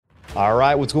All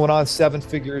right, what's going on, Seven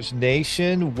Figures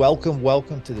Nation?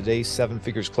 Welcome to today's Seven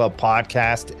Figures Club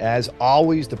podcast. As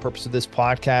always, the purpose of this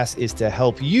podcast is to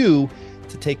help you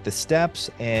to take the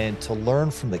steps and to learn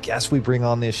from the guests we bring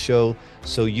on this show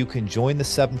so you can join the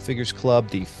Seven Figures Club,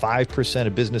 the 5%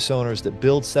 of business owners that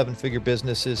build seven-figure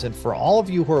businesses. And for all of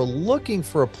you who are looking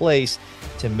for a place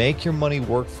to make your money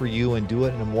work for you and do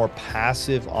it in a more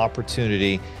passive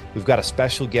opportunity, we've got a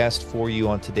special guest for you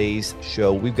on today's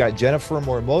show. We've got Jennifer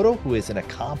MORIMOTO, who is an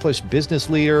accomplished business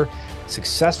leader,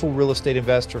 successful real estate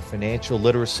investor, financial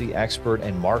literacy expert,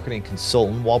 and marketing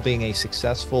consultant, while being a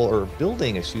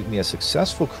building a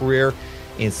successful career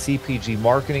in CPG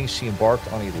marketing. She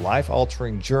embarked on a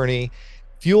life-altering journey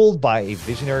fueled by a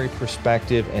visionary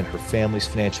perspective and her family's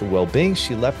financial well-being.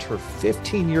 She left her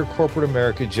 15-year corporate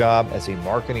America job as a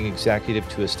marketing executive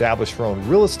to establish her own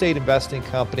real estate investing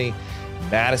company,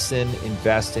 Madison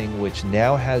Investing, which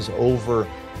now has over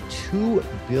 $2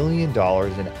 billion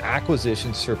in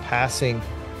acquisitions, surpassing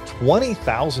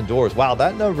 20,000 doors. Wow,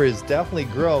 that number has definitely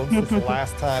grown since the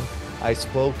last time I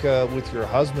spoke with your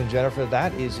husband, Jennifer.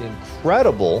 That is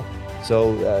incredible.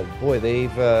 So, boy,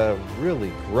 they've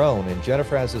really grown. And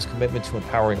Jennifer has this commitment to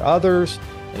empowering others,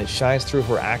 and it shines through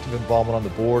her active involvement on the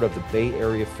board of the Bay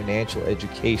Area Financial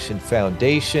Education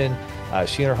Foundation.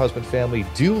 She and her husband family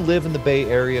do live in the Bay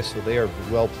Area, so they are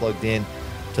well plugged in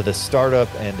to the startup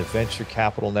and the venture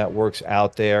capital networks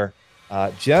out there.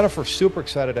 Jennifer, super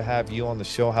excited to have you on the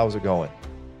show. How's it going?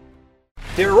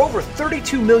 There are over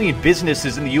 32 million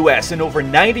businesses in the U.S., and over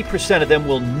 90% of them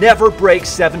will never break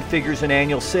seven figures in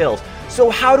annual sales. So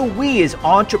how do we as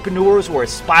entrepreneurs or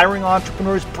aspiring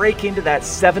entrepreneurs break into that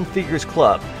seven figures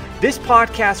club? This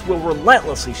podcast will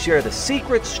relentlessly share the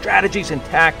secrets, strategies, and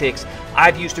tactics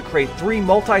I've used to create 3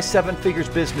 multi-seven figures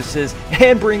businesses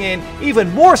and bring in even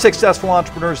more successful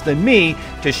entrepreneurs than me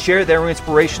to share their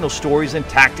inspirational stories and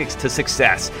tactics to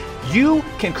success. You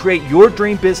can create your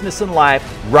dream business and life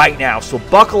right now. So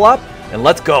buckle up and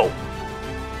let's go.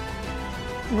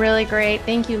 Really great.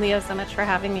 Thank you, Leo, so much for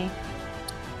having me.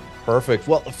 Perfect.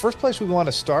 Well, the first place we want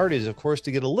to start is, of course,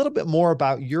 to get a little bit more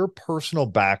about your personal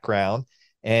background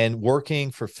and working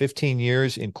for 15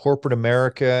 years in corporate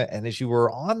America. And as you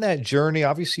were on that journey,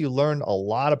 obviously you learned a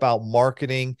lot about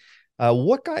marketing.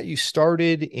 What got you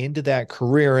started into that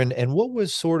career? And what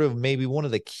was sort of maybe one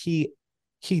of the key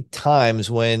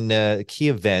times when key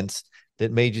events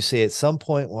that made you say at some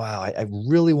point, wow, I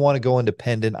really want to go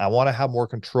independent. I want to have more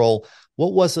control.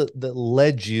 What was it that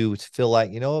led you to feel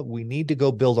like, you know what, we need to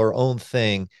go build our own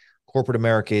thing? Corporate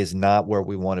America is not where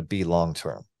we want to be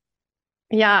long-term.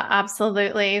 Yeah,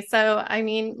 absolutely. So, I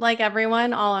mean, like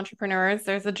everyone, all entrepreneurs,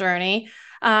 there's a journey.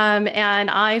 And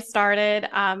I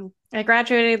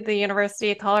graduated the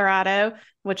University of Colorado,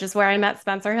 which is where I met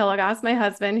Spencer Hilligoss, my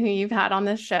husband, who you've had on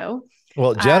this show.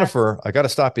 Well, Jennifer, I got to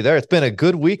stop you there. It's been a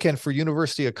good weekend for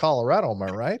University of Colorado. Am I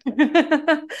right?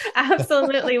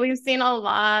 Absolutely. We've seen a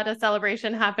lot of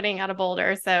celebration happening out of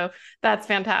Boulder. So that's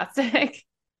fantastic.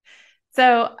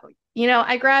 So,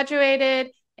 I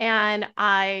graduated and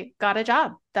I got a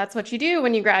job. That's what you do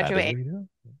when you graduate.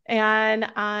 And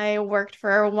I worked for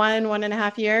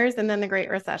 1.5 years, and then the Great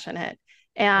Recession hit.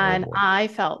 And I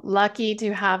felt lucky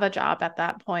to have a job at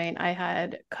that point. I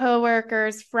had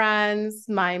coworkers, friends,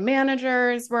 my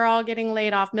managers were all getting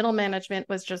laid off. Middle management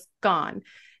was just gone.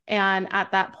 And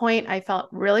at that point, I felt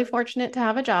really fortunate to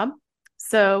have a job.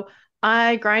 So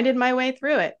I grinded my way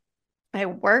through it. I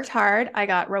worked hard. I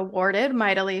got rewarded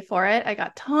mightily for it. I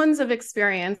got tons of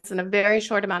experience in a very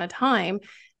short amount of time.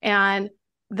 And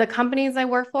the companies I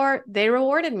work for, they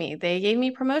rewarded me. They gave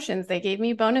me promotions. They gave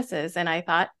me bonuses. And I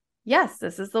thought, yes,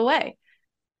 this is the way.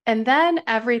 And then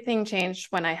everything changed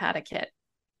when I had a kid.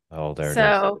 Oh, there it is.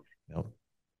 So Yep.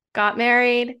 got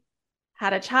married,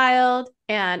 had a child,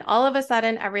 and all of a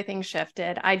sudden everything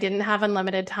shifted. I didn't have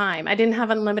unlimited time. I didn't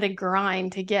have unlimited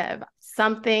grind to give.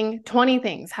 20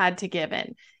 things had to give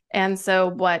in. And so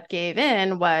what gave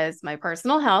in was my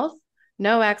personal health,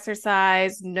 no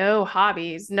exercise, no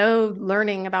hobbies, no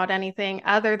learning about anything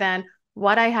other than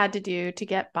what I had to do to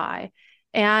get by.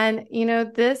 And,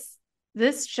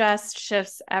 this just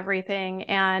shifts everything.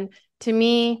 And to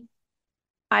me,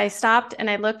 I stopped and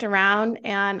I looked around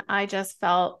and I just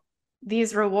felt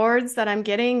these rewards that I'm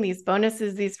getting, these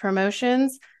bonuses, these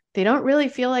promotions, they don't really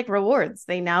feel like rewards.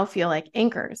 They now feel like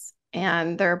anchors,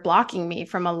 and they're blocking me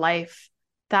from a life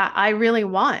that I really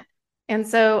want. And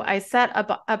so I set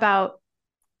about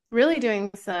really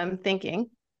doing some thinking,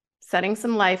 setting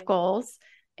some life goals,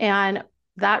 and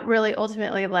that really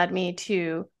ultimately led me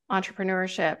to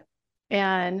entrepreneurship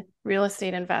and real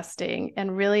estate investing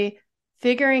and really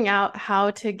figuring out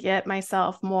how to get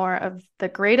myself more of the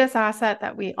greatest asset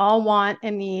that we all want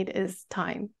and need is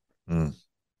time. Mm.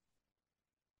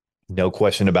 No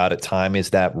question about it. Time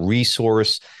is that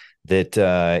resource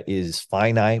that is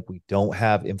finite. We don't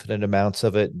have infinite amounts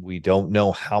of it. We don't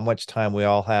know how much time we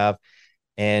all have.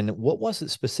 And what was it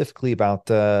specifically about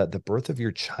the birth of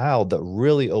your child that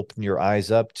really opened your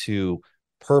eyes up to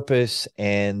purpose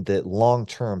and that long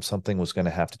term something was going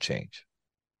to have to change?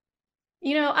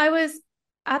 I was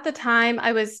at the time,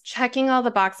 I was checking all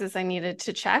the boxes I needed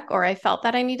to check, or I felt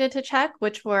that I needed to check,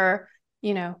 which were,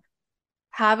 you know,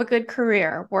 have a good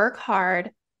career, work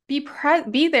hard,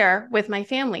 be there with my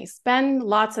family, spend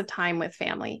lots of time with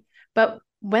family. But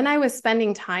when I was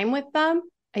spending time with them,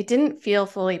 I didn't feel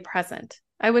fully present.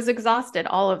 I was exhausted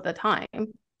all of the time.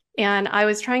 And I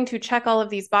was trying to check all of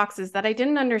these boxes that I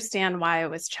didn't understand why I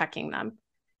was checking them.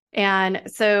 And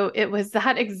so it was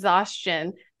that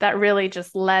exhaustion that really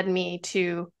just led me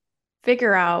to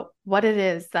figure out what it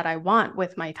is that I want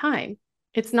with my time.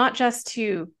 It's not just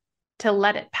to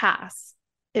let it pass.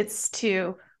 It's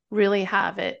to really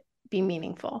have it be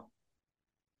meaningful.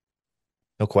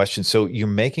 No question. So you're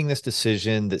making this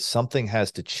decision that something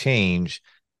has to change.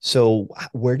 So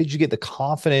where did you get the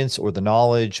confidence or the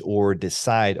knowledge or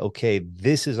decide, okay,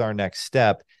 this is our next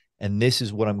step and this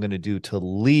is what I'm going to do to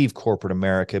leave corporate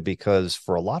America? Because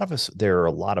for a lot of us, there are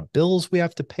a lot of bills we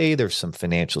have to pay. There's some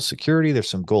financial security. There's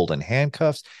some golden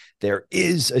handcuffs. There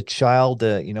is a child,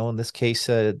 in this case,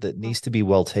 that needs to be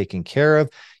well taken care of.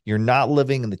 You're not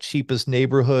living in the cheapest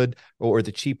neighborhood or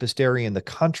the cheapest area in the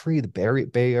country. The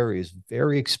Bay Area is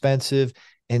very expensive.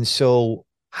 And so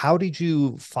how did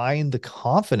you find the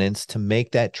confidence to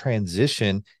make that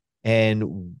transition?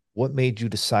 And what made you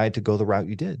decide to go the route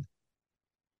you did?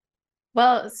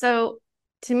 Well, so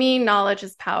to me, knowledge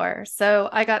is power. So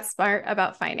I got smart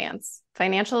about finance.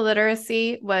 Financial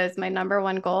literacy was my number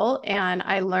one goal. And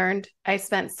I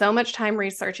spent so much time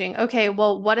researching, okay,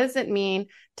 well, what does it mean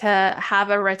to have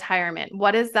a retirement?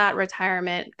 What is that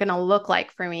retirement going to look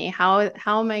like for me? How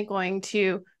am I going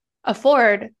to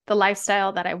afford the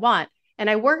lifestyle that I want? And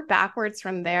I worked backwards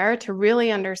from there to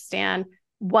really understand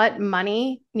what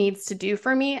money needs to do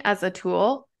for me as a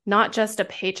tool, not just a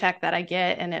paycheck that I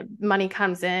get and money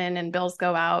comes in and bills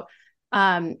go out.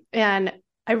 And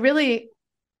I really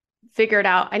figured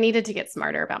out I needed to get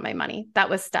smarter about my money. That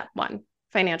was step one,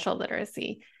 financial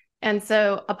literacy. And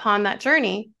so upon that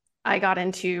journey, I got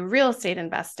into real estate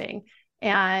investing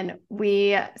and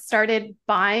we started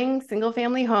buying single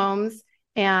family homes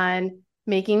and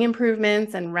making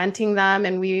improvements and renting them.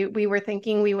 And we were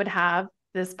thinking we would have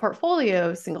this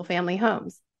portfolio of single family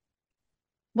homes.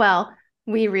 Well,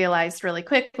 we realized really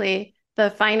quickly the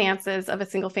finances of a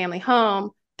single family home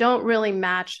don't really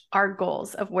match our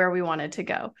goals of where we wanted to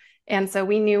go. And so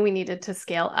we knew we needed to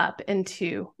scale up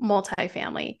into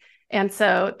multifamily. And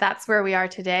so that's where we are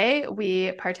today.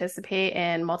 We participate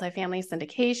in multifamily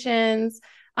syndications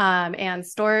and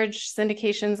storage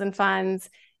syndications and funds.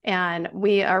 And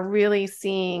we are really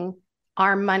seeing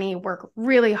our money work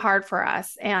really hard for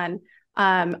us. And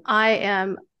I'm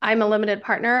a limited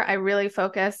partner. I really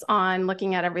focus on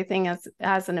looking at everything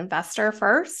as an investor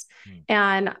first.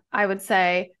 And I would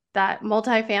say that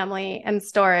multifamily and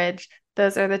storage,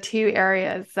 those are the two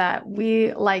areas that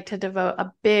we like to devote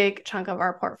a big chunk of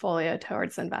our portfolio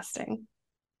towards investing.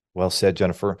 Well said,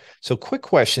 Jennifer. So quick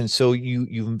question. So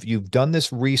you've done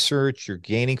this research, you're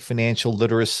gaining financial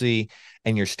literacy,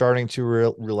 and you're starting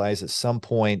to realize at some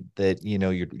point that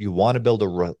you want to be able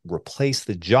to replace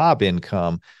the job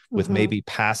income with maybe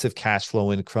passive cash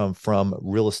flow income from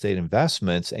real estate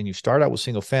investments. And you start out with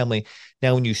single family.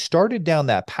 Now, when you started down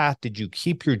that path, did you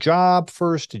keep your job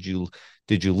first? Did you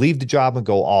leave the job and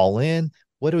go all in?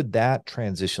 What would that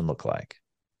transition look like?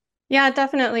 Yeah,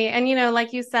 definitely. And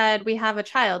like you said, we have a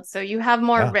child, so you have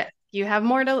more risk. You have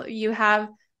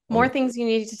more things you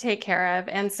need to take care of.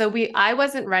 And so I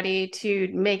wasn't ready to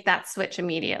make that switch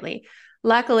immediately.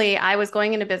 Luckily, I was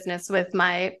going into business with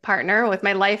my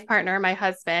life partner, my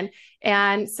husband.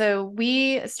 And so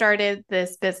we started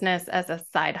this business as a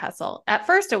side hustle. At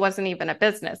first, it wasn't even a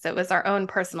business. It was our own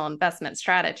personal investment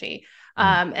strategy.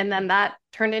 And then that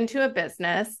turned into a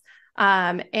business.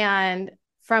 And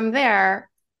from there,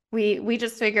 we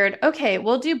just figured, okay,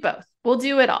 we'll do both. We'll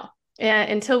do it all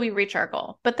until we reach our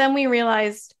goal. But then we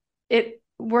realized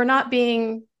we're not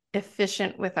being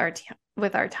efficient with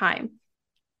our time.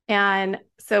 And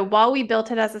so while we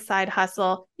built it as a side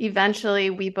hustle, eventually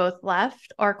we both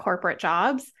left our corporate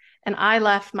jobs. And I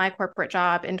left my corporate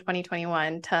job in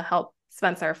 2021 to help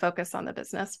Spencer focus on the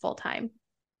business full time.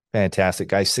 Fantastic,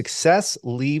 guys. Success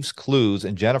leaves clues,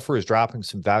 and Jennifer is dropping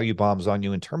some value bombs on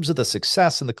you in terms of the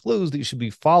success and the clues that you should be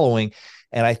following.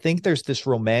 And I think there's this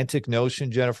romantic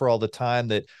notion, Jennifer, all the time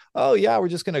that, oh, yeah, we're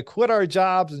just going to quit our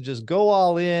jobs and just go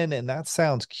all in. And that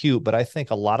sounds cute. But I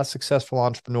think a lot of successful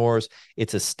entrepreneurs,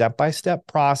 it's a step-by-step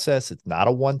process. It's not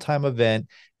a one-time event.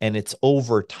 And it's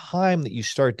over time that you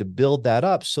start to build that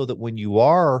up so that when you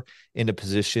are in a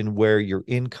position where your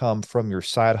income from your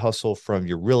side hustle, from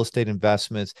your real estate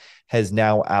investments has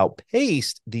now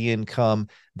outpaced the income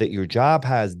that your job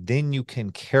has, then you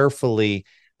can carefully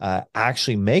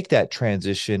actually make that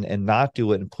transition and not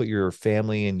do it and put your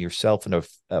family and yourself in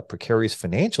a precarious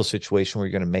financial situation where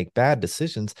you're going to make bad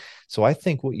decisions. So I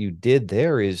think what you did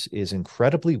there is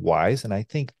incredibly wise. And I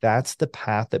think that's the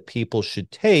path that people should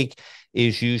take,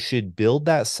 is you should build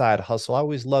that side hustle. I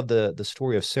always love the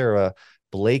story of Sarah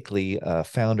Blakely,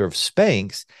 founder of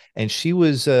Spanx, and she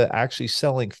was actually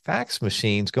selling fax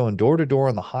machines, going door to door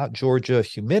in the hot Georgia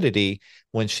humidity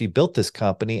when she built this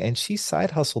company. And she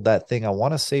side hustled that thing, I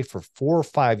want to say, for 4 or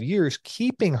 5 years,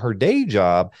 keeping her day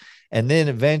job. And then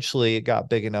eventually it got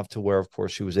big enough to where, of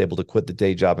course, she was able to quit the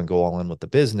day job and go all in with the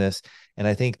business. And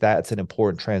I think that's an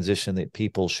important transition that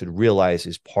people should realize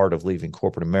is part of leaving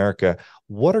corporate America.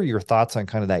 What are your thoughts on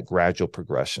kind of that gradual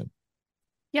progression?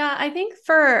 Yeah, I think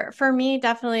for me,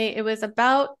 definitely it was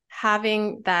about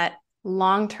having that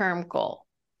long-term goal.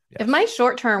 Yes. If my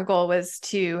short-term goal was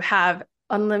to have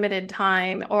unlimited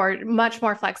time or much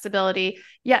more flexibility,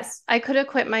 yes, I could have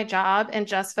quit my job and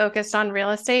just focused on real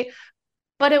estate,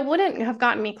 but it wouldn't have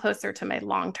gotten me closer to my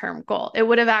long-term goal. It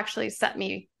would have actually set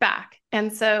me back.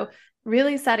 And so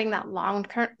really setting that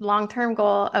long-term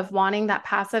goal of wanting that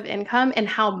passive income and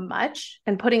how much,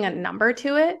 and putting a number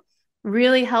to it,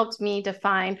 really helped me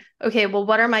define, okay, well,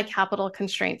 what are my capital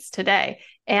constraints today?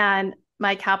 And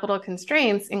my capital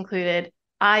constraints included,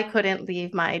 I couldn't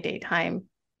leave my daytime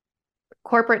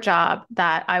corporate job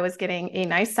that I was getting a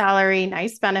nice salary,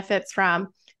 nice benefits from.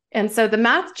 And so the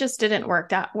math just didn't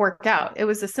work out. It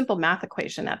was a simple math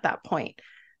equation at that point.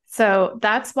 So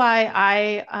that's why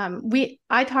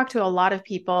I talk to a lot of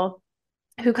people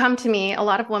who come to me, a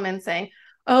lot of women saying,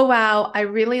 oh, wow, I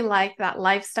really like that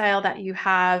lifestyle that you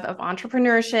have of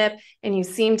entrepreneurship. And you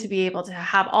seem to be able to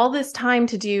have all this time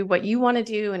to do what you want to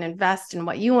do and invest in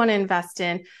what you want to invest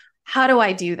in. How do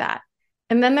I do that?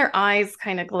 And then their eyes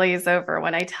kind of glaze over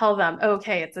when I tell them,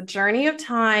 okay, it's a journey of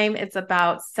time. It's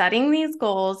about setting these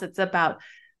goals. It's about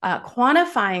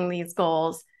quantifying these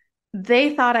goals.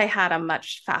 They thought I had a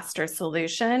much faster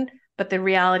solution, but the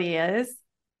reality is,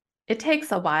 it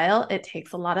takes a while, it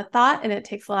takes a lot of thought, and it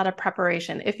takes a lot of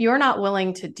preparation. If you're not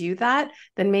willing to do that,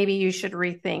 then maybe you should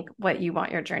rethink what you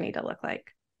want your journey to look like.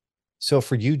 So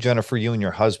for you, Jennifer, you and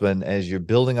your husband, as you're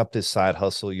building up this side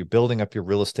hustle, you're building up your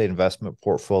real estate investment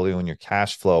portfolio and your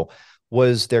cash flow,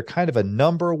 was there kind of a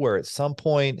number where at some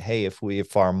point, hey,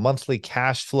 if our monthly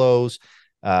cash flows,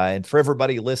 and for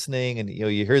everybody listening, and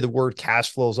you hear the word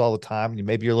cash flows all the time, and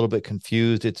maybe you're a little bit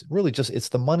confused. It's really just, it's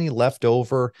the money left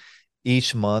over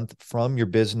each month from your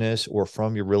business or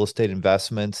from your real estate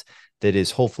investments that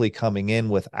is hopefully coming in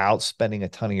without spending a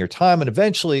ton of your time. And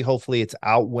eventually, hopefully, it's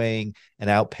outweighing and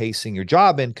outpacing your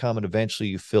job income. And eventually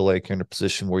you feel like you're in a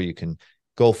position where you can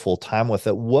go full time with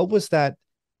it. What was that?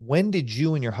 When did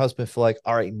you and your husband feel like,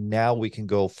 all right, now we can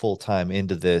go full time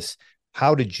into this?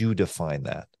 How did you define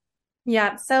that?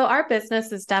 Yeah, so our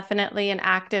business is definitely an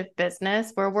active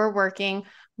business where we're working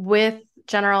with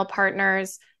general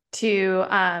partners to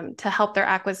help their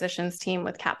acquisitions team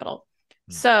with capital.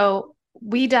 So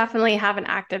we definitely have an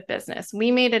active business. We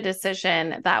made a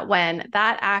decision that when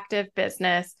that active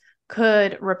business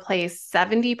could replace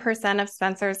 70% of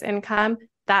Spencer's income,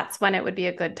 that's when it would be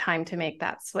a good time to make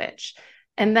that switch.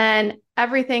 And then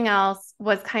everything else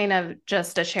was kind of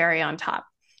just a cherry on top.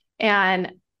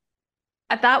 And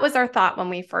that was our thought when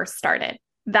we first started.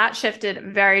 That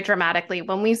shifted very dramatically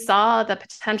when we saw the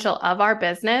potential of our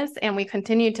business and we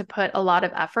continued to put a lot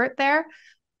of effort there.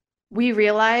 We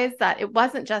realized that it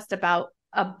wasn't just about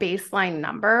a baseline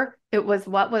number. It was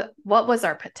what was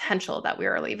our potential that we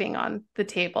were leaving on the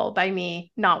table by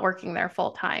me not working there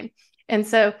full time. And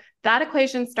so that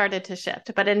equation started to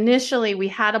shift. But initially we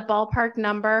had a ballpark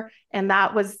number, and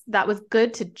that was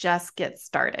good to just get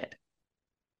started.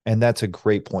 And that's a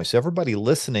great point. So everybody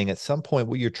listening, at some point,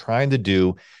 what you're trying to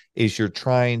do is you're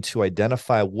trying to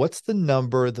identify what's the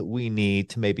number that we need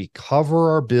to maybe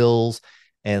cover our bills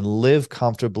and live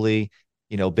comfortably,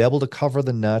 be able to cover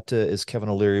the nut, as Kevin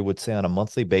O'Leary would say, on a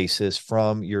monthly basis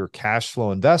from your cash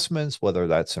flow investments, whether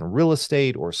that's in real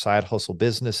estate or side hustle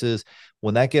businesses.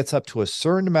 When that gets up to a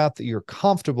certain amount that you're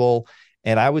comfortable,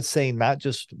 And I would say not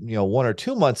just, 1 or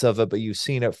 2 months of it, but you've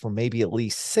seen it for maybe at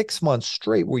least 6 months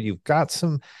straight where you've got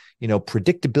some,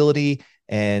 predictability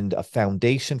and a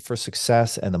foundation for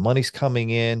success, and the money's coming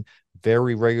in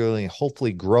very regularly and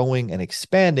hopefully growing and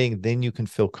expanding. Then you can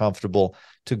feel comfortable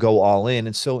to go all in.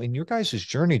 And so in your guys'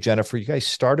 journey, Jennifer, you guys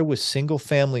started with single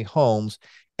family homes.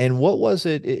 And what was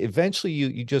it? Eventually,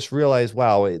 you just realized,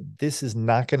 wow, this is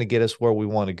not going to get us where we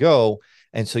want to go.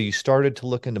 And so you started to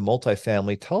look into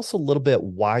multifamily. Tell us a little bit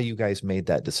why you guys made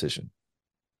that decision.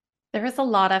 There was a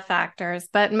lot of factors,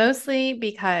 but mostly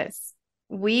because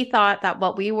we thought that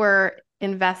what we were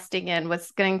investing in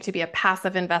was going to be a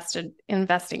passive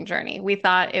investing journey. We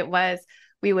thought it was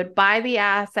we would buy the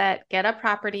asset, get a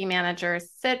property manager,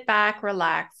 sit back,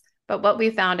 relax. But what we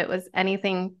found, it was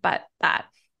anything but that.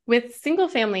 With single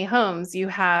family homes, you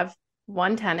have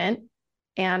one tenant.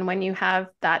 And when you have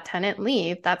that tenant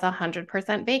leave, that's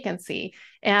 100% vacancy.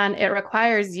 And it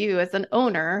requires you as an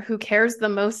owner who cares the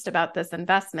most about this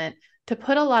investment to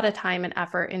put a lot of time and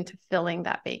effort into filling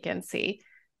that vacancy.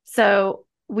 So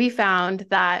we found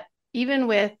that even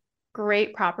with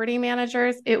great property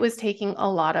managers, it was taking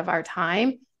a lot of our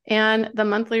time. And the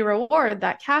monthly reward,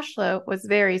 that cash flow, was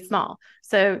very small.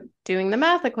 So doing the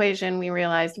math equation, we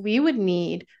realized we would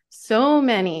need so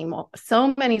many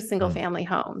single family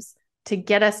homes to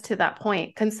get us to that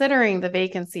point, considering the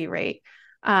vacancy rate.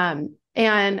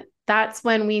 And that's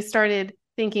when we started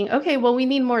thinking, okay, well, we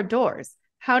need more doors.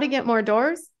 How to get more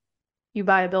doors? You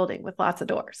buy a building with lots of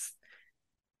doors.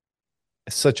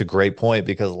 It's such a great point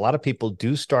because a lot of people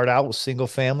do start out with single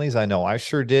families. I know I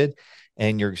sure did.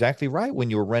 And you're exactly right. When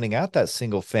you were renting out that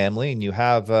single family and you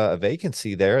have a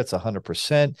vacancy there, it's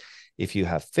 100%. If you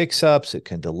have fix ups, it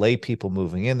can delay people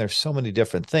moving in. There's so many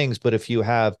different things. But if you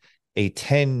have a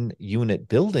 10-unit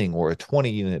building or a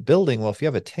 20-unit building, well, if you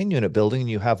have a 10-unit building and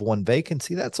you have one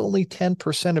vacancy, that's only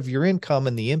 10% of your income,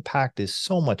 and the impact is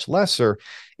so much lesser.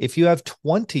 If you have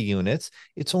 20 units,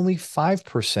 it's only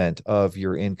 5% of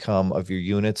your income of your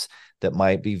units that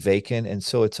might be vacant. And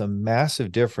so it's a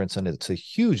massive difference, and it's a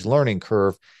huge learning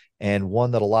curve, and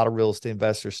one that a lot of real estate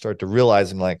investors start to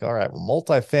realize, and like, all right, well,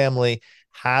 multifamily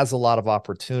has a lot of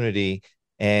opportunity.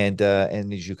 And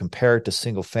as you compare it to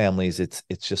single families, it's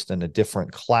just in a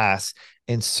different class.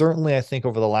 And certainly, I think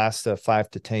over the last 5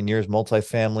 to 10 years,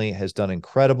 multifamily has done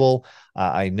incredible.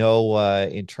 I know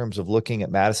in terms of looking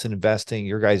at Madison Investing,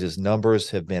 your guys'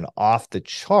 numbers have been off the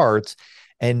charts.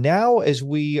 And now, as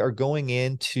we are going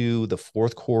into the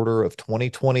fourth quarter of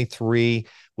 2023,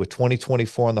 with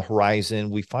 2024 on the horizon,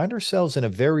 we find ourselves in a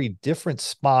very different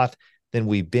spot than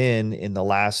we've been in the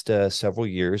last several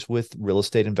years with real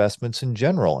estate investments in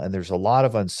general. And there's a lot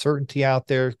of uncertainty out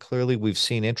there. Clearly, we've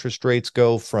seen interest rates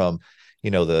go from,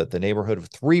 the neighborhood of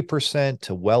 3%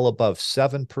 to well above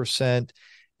 7%.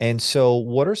 And so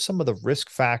what are some of the risk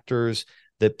factors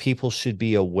that people should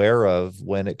be aware of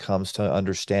when it comes to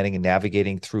understanding and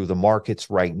navigating through the markets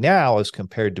right now as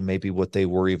compared to maybe what they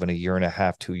were even a year and a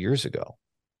half, 2 years ago?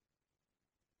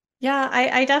 Yeah,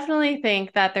 I definitely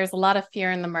think that there's a lot of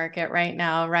fear in the market right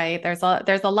now, right? There's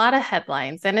a lot of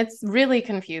headlines, and it's really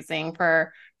confusing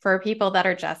for people that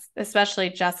are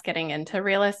especially just getting into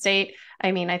real estate.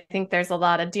 I mean, I think there's a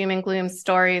lot of doom and gloom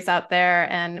stories out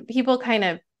there, and people kind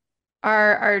of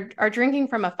are drinking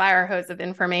from a fire hose of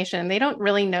information. They don't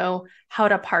really know how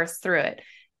to parse through it.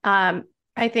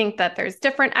 I think that there's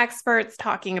different experts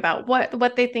talking about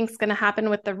what they think is going to happen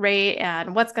with the rate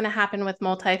and what's going to happen with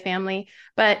multifamily.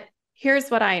 But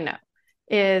here's what I know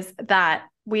is that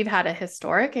we've had a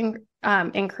historic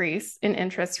increase in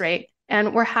interest rate,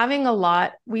 and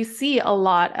we see a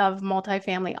lot of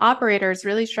multifamily operators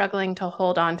really struggling to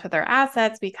hold on to their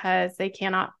assets because they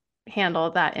cannot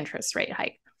handle that interest rate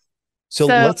hike. So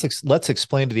let's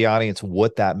explain to the audience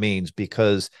what that means,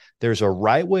 because there's a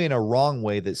right way and a wrong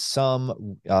way that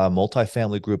some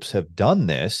multifamily groups have done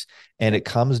this, and it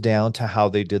comes down to how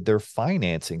they did their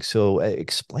financing. So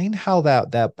explain how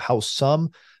how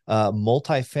some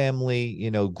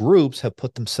multifamily groups have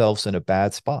put themselves in a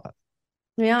bad spot.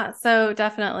 Yeah, so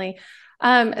definitely.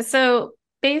 So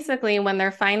basically, when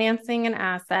they're financing an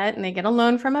asset and they get a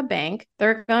loan from a bank,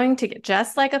 they're going to get,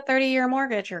 just like a 30-year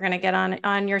mortgage you're going to get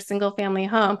on your single family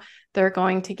home, they're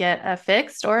going to get a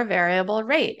fixed or a variable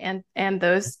rate. And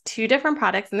those two different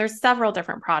products, and there's several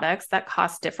different products that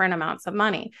cost different amounts of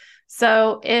money.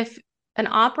 So if an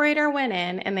operator went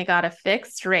in and they got a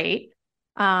fixed rate,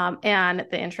 and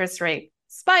the interest rate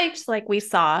spiked like we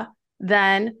saw,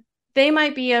 then they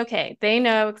might be okay. They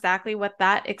know exactly what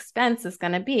that expense is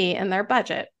going to be in their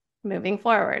budget moving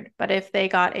forward. But if they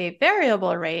got a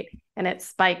variable rate and it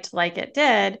spiked like it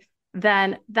did,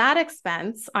 then that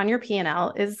expense on your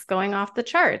P&L is going off the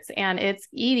charts and it's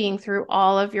eating through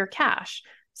all of your cash.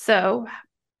 So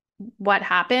what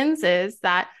happens is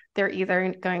that they're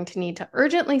either going to need to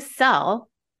urgently sell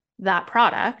that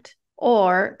product,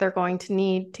 or they're going to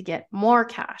need to get more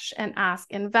cash and ask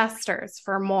investors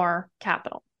for more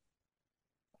capital.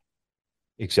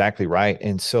 Exactly right.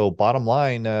 And so bottom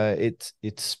line,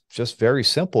 it's just very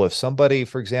simple. If somebody,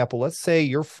 for example, let's say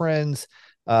your friends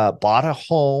bought a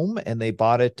home and they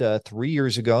bought it 3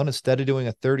 years ago, and instead of doing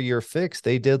a 30-year fix,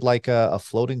 they did like a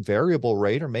floating variable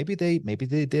rate, or maybe they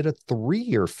did a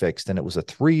 3-year fixed, and it was a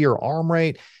 3-year arm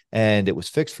rate, and it was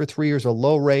fixed for 3 years, a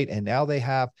low rate, and now they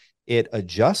have it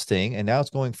adjusting, and now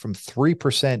it's going from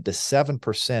 3% to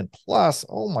 7% plus.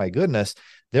 Oh my goodness,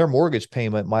 their mortgage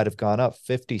payment might have gone up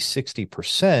 50,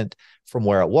 60% from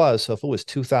where it was. So if it was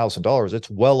 $2,000, it's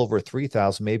well over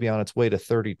 $3,000, maybe on its way to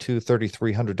 $3,200,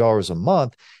 $3,300 a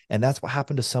month. And that's what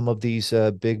happened to some of these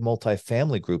big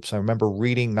multifamily groups. I remember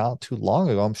reading not too long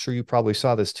ago, I'm sure you probably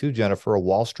saw this too, Jennifer, a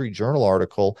Wall Street Journal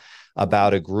article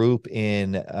about a group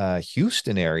in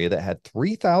Houston area that had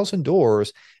 3,000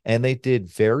 doors, and they did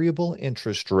variable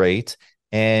interest rate.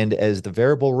 And as the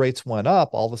variable rates went up,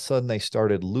 all of a sudden they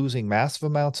started losing massive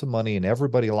amounts of money, and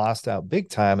everybody lost out big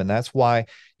time. And that's why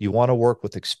you want to work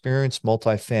with experienced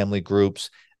multifamily groups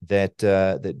that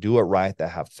do it right, that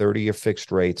have 30-year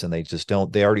fixed rates, and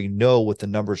they already know what the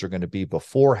numbers are going to be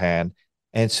beforehand.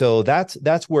 And so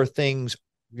that's where things,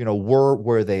 were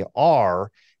where they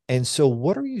are. And so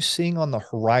what are you seeing on the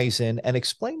horizon? And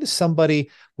explain to somebody,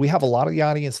 we have a lot of the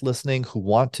audience listening who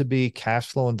want to be cash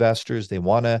flow investors. They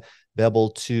want to be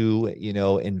able to,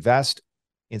 invest,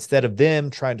 instead of them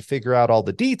trying to figure out all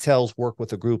the details, work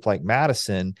with a group like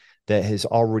Madison that has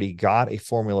already got a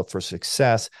formula for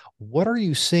success. What are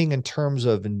you seeing in terms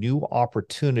of new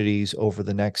opportunities over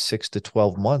the next 6 to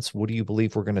 12 months? What do you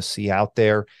believe we're going to see out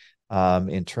there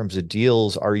in terms of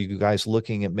deals? Are you guys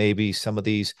looking at maybe some of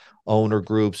these owner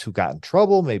groups who got in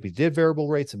trouble, maybe did variable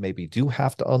rates, and maybe do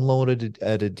have to unload it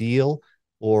at a deal?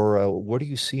 Or what do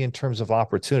you see in terms of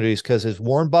opportunities? Because as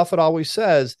Warren Buffett always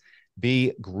says,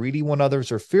 be greedy when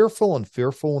others are fearful, and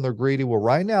fearful when they're greedy. Well,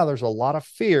 right now there's a lot of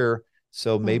fear,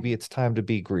 so maybe it's time to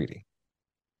be greedy.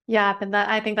 Yeah, and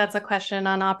I think that's a question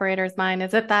on operators' mind.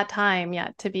 Is it that time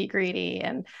yet to be greedy?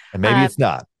 And maybe it's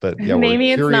not, but yeah, maybe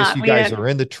we're curious. it's not. You guys are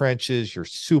in the trenches. You're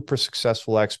super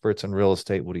successful experts in real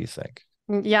estate. What do you think?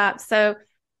 Yeah. So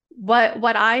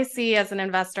what I see as an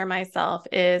investor myself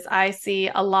is I see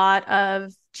a lot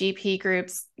of GP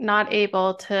groups not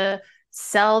able to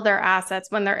sell their assets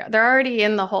when they're already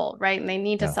in the hole, right? And they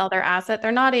need to sell their asset.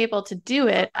 They're not able to do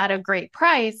it at a great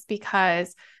price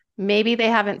because maybe they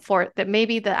haven't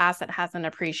maybe the asset hasn't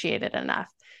appreciated enough.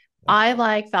 I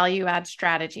like value add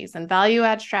strategies, and value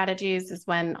add strategies is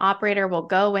when operator will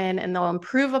go in and they'll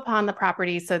improve upon the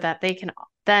property so that they can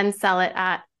then sell it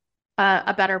at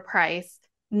a better price,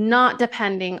 not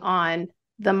depending on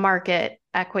the market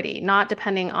equity, not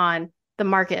depending on the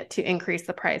market to increase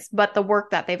the price, but the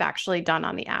work that they've actually done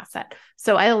on the asset.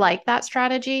 So I like that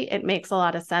strategy. It makes a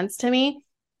lot of sense to me.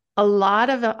 A lot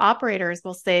of operators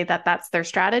will say that that's their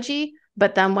strategy,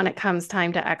 but then when it comes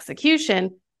time to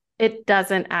execution, it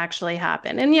doesn't actually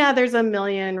happen. And yeah, there's a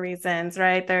million reasons,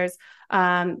 right?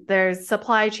 There's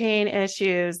supply chain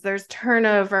issues, there's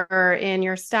turnover in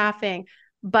your staffing,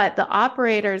 but the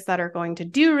operators that are going to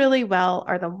do really well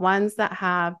are the ones that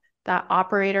have that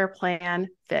operator plan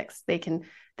fixed.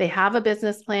 They have a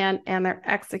business plan and they're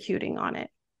executing on it.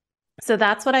 So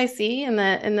that's what I see in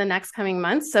the next coming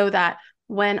months, so that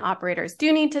when operators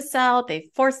do need to sell, they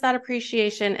force that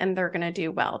appreciation and they're going to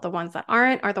do well. The ones that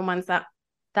aren't are the ones that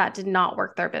did not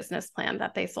work their business plan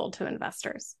that they sold to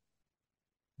investors.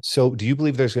 So do you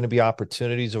believe there's going to be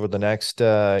opportunities over the next,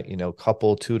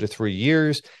 couple, 2 to 3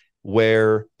 years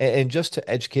where, and just to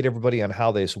educate everybody on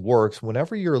how this works,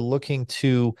 whenever you're looking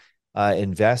to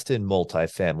invest in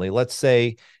multifamily, let's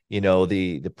say,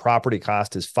 the property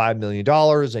cost is $5 million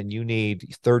and you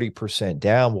need 30%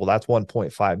 down. Well, that's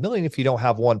 1.5 million. If you don't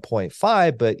have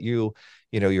 1.5, but you're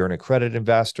an accredited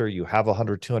investor, you have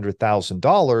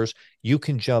 $200,000, you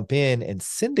can jump in and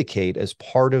syndicate as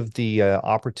part of the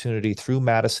opportunity through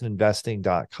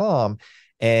MadisonInvesting.com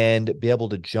and be able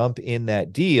to jump in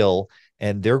that deal.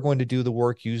 And they're going to do the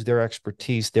work, use their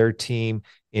expertise, their team,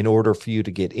 in order for you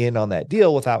to get in on that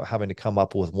deal without having to come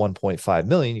up with 1.5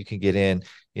 million. You can get in,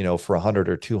 for 100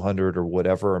 or 200 or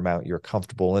whatever amount you're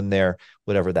comfortable in there,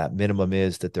 whatever that minimum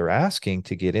is that they're asking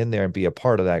to get in there and be a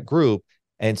part of that group.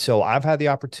 And so I've had the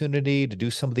opportunity to do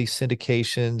some of these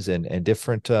syndications and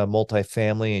different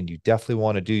multifamily, and you definitely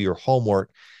want to do your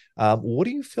homework. What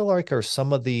do you feel like are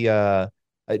some of the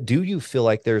Do you feel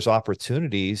like there's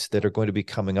opportunities that are going to be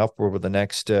coming up over the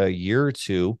next year or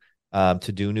two to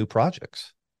do new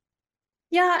projects?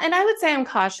 Yeah, and I would say I'm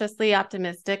cautiously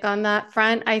optimistic on that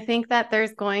front. I think that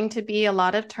there's going to be a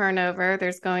lot of turnover.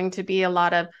 There's going to be a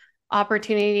lot of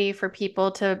opportunity for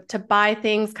people to buy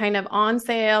things kind of on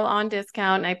sale, on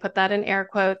discount, and I put that in air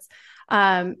quotes.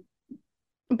 But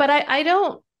I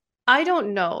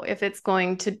don't know if it's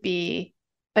going to be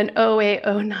an 08,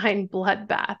 09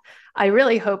 bloodbath. I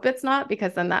really hope it's not,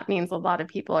 because then that means a lot of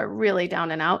people are really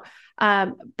down and out.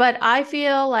 But I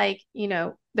feel like,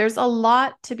 there's a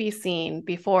lot to be seen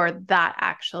before that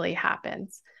actually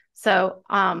happens. So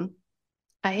I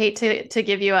hate to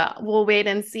give you we'll wait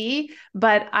and see,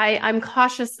 but I'm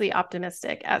cautiously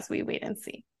optimistic as we wait and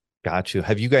see. Got you.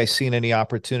 Have you guys seen any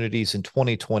opportunities in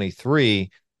 2023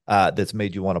 that's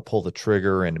made you want to pull the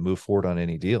trigger and move forward on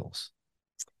any deals?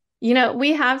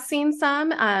 We have seen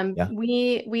some. Yeah.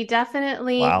 We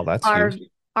definitely Wow, that's huge.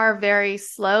 Are very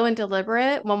slow and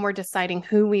deliberate when we're deciding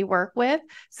who we work with.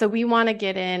 So we want to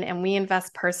get in and we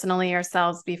invest personally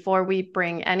ourselves before we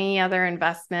bring any other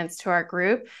investments to our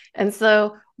group. And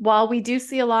so while we do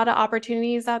see a lot of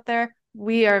opportunities out there,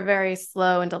 we are very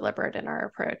slow and deliberate in our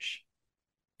approach.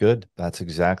 Good. That's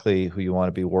exactly who you want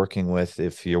to be working with.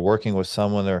 If you're working with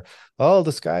someone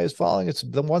the sky is falling, it's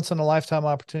the once in a lifetime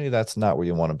opportunity. That's not where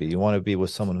you want to be. You want to be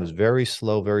with someone who's very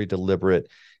slow, very deliberate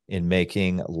in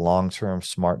making long-term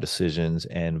smart decisions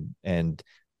and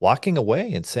walking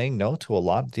away and saying no to a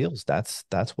lot of deals. That's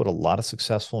what a lot of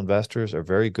successful investors are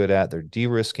very good at. They're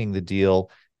de-risking the deal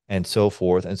and so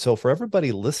forth. And so for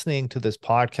everybody listening to this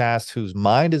podcast whose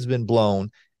mind has been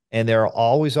blown, and there are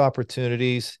always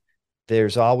opportunities,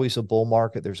 there's always a bull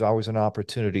market, there's always an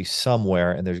opportunity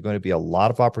somewhere, and there's going to be a lot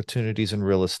of opportunities in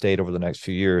real estate over the next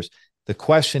few years. The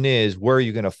question is, where are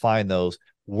you going to find those?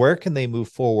 Where can they move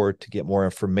forward to get more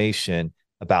information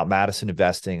about Madison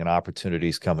investing and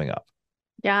opportunities coming up?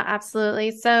 Yeah,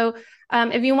 absolutely. So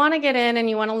if you want to get in and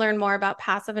you want to learn more about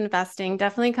passive investing,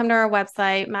 definitely come to our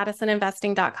website,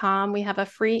 madisoninvesting.com. We have a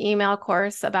free email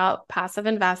course about passive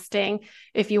investing.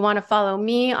 If you want to follow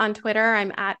me on Twitter,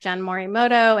 I'm at Jen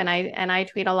Morimoto, and I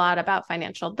tweet a lot about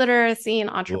financial literacy and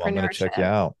entrepreneurship. I'm going to check you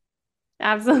out.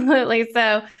 Absolutely.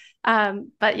 So,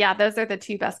 but yeah, those are the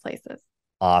two best places.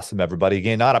 Awesome, everybody.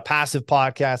 Again, not a passive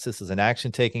podcast. This is an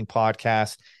action-taking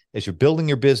podcast. As you're building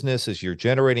your business, as you're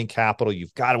generating capital,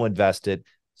 you've got to invest it.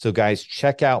 So guys,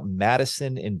 check out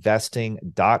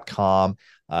madisoninvesting.com.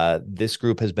 This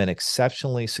group has been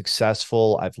exceptionally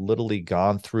successful. I've literally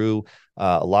gone through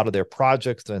a lot of their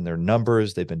projects and their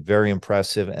numbers. They've been very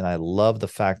impressive. And I love the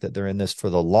fact that they're in this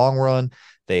for the long run.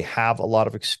 They have a lot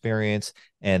of experience,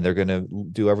 and they're going to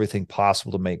do everything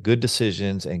possible to make good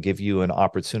decisions and give you an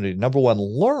opportunity. Number one,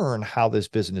 learn how this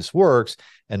business works.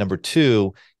 And number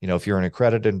two, if you're an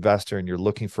accredited investor and you're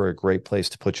looking for a great place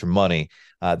to put your money,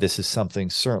 this is something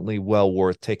certainly well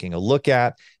worth taking a look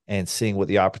at and seeing what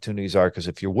the opportunities are. Because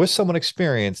if you're with someone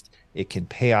experienced, it can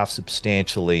pay off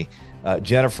substantially.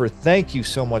 Jennifer, thank you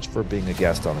so much for being a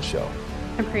guest on the show.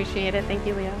 Appreciate it. Thank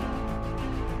you, Leo.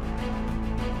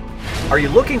 Are you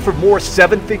looking for more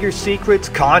seven-figure secrets,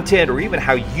 content, or even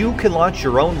how you can launch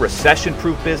your own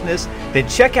recession-proof business? Then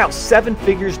check out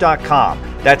sevenfigures.com.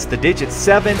 That's the digit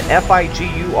 7,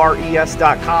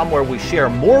 FIGURES.com, where we share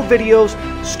more videos,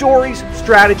 stories,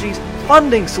 strategies,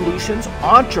 funding solutions,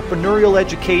 entrepreneurial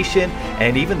education,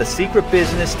 and even the secret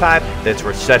business type that's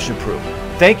recession-proof.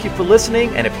 Thank you for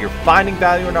listening, and if you're finding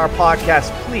value in our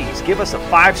podcast, please give us a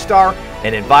 5-star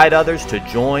and invite others to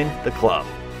join the club.